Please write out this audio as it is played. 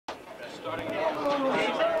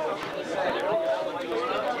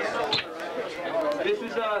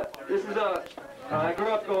I grew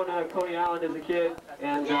up going to Coney Island as a kid,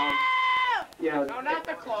 and yeah. No, not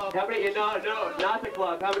the club. How many? No, not the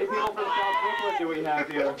club. How many people from South Brooklyn do we have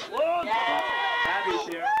here? Abby's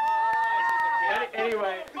here.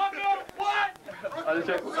 Anyway. What?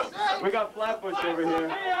 We got Flatbush over here.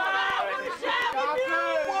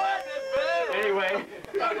 Anyway,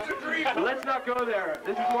 let's not go there.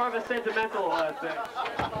 This is more of a sentimental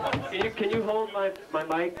thing. Can you hold my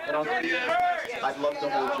mic? And I'd love to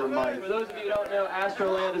hold your mic. For those of you who don't know,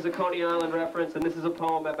 Asstroland is a Coney Island reference, and this is a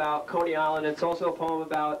poem about Coney Island. It's also a poem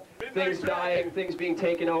about things dying, things being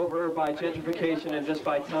taken over by gentrification and just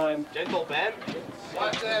by time. Gentle Ben?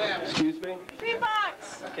 What's that? Excuse me? $3.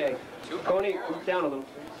 Okay. Coney, down a little.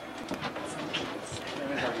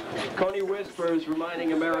 Coney whispers,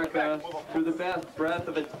 reminding America through the breath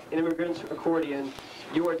of an immigrant's accordion,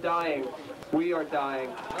 you are dying, we are dying.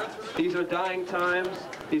 These are dying times,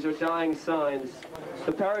 these are dying signs.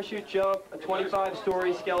 The parachute jump, a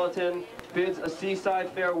 25-story skeleton, bids a seaside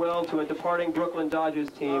farewell to a departing Brooklyn Dodgers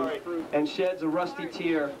team and sheds a rusty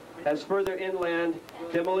tear as further inland,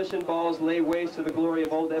 demolition balls lay waste to the glory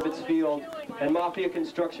of old Ebbets Field, and mafia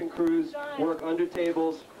construction crews work under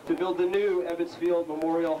tables to build the new Ebbets Field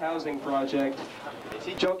Memorial Housing Project.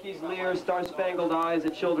 Jockeys leer star-spangled eyes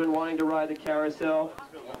at children wanting to ride the carousel.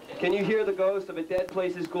 Can you hear the ghost of a dead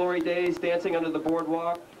place's glory days dancing under the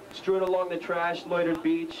boardwalk, strewn along the trash-loitered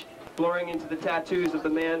beach, blurring into the tattoos of the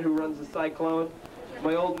man who runs the cyclone?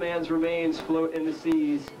 My old man's remains float in the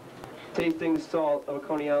seas, tasting the salt of a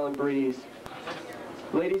Coney Island breeze.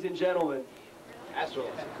 Ladies and gentlemen,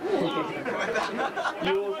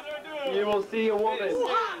 you will see a woman.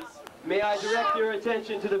 May I direct your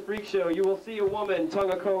attention to the freak show. You will see a woman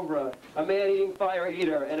tongue a cobra, a man-eating fire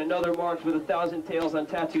eater, and another marked with 1,000 tails on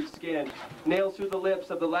tattooed skin, nails through the lips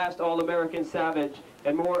of the last all-American savage,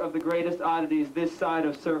 and more of the greatest oddities this side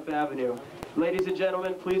of Surf Avenue. Ladies and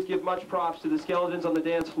gentlemen, please give much props to the skeletons on the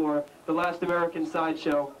dance floor, the last American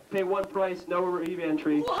sideshow. Pay one price, no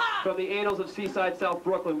re-entry. From the annals of seaside South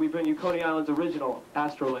Brooklyn, we bring you Coney Island's original,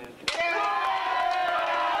 Astroland.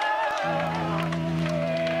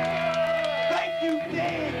 Thank you,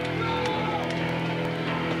 Dave!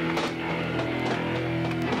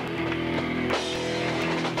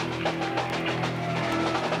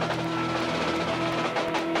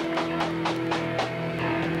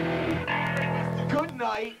 Good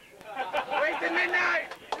night. Where's the midnight?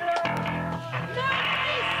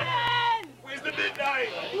 Mason! Where's the midnight?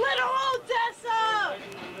 Little Odessa!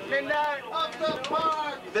 Midnight of the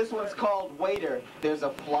park. This one's called Waiter. There's a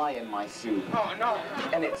fly in my soup. Oh, no.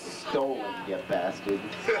 And it's stolen, you bastard.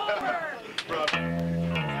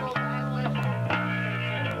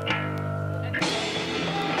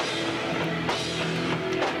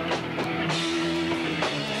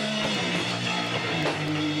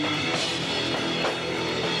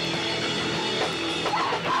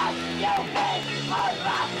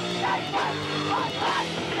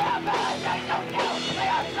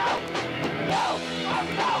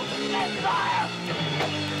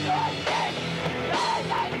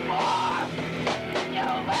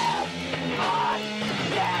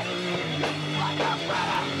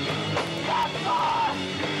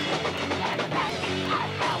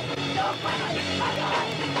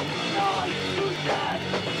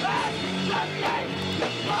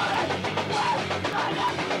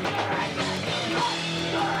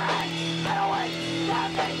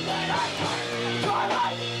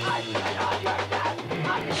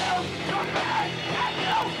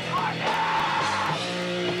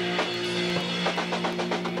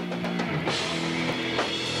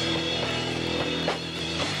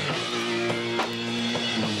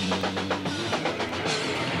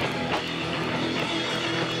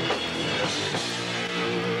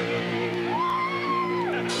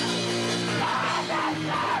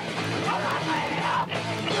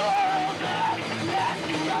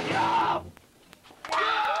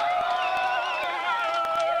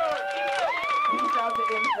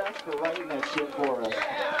 For writing that shit for us.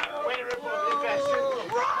 Way to rip off the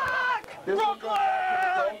investment. Rock! This one goes back to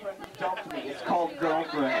the girlfriend who dumped me. It's called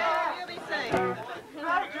Girlfriend. Yeah,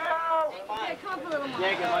 come up a little more.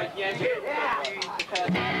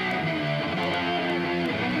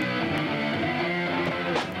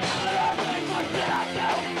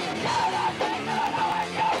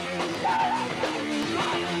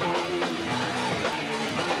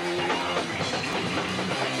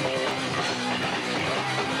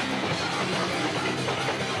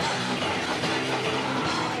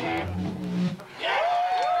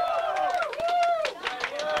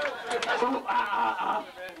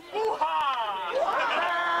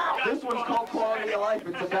 This one's called Quality of Life.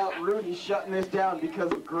 It's about Rudy shutting this down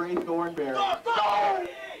because of Gray Thornberry.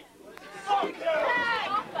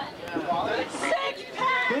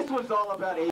 This one's all about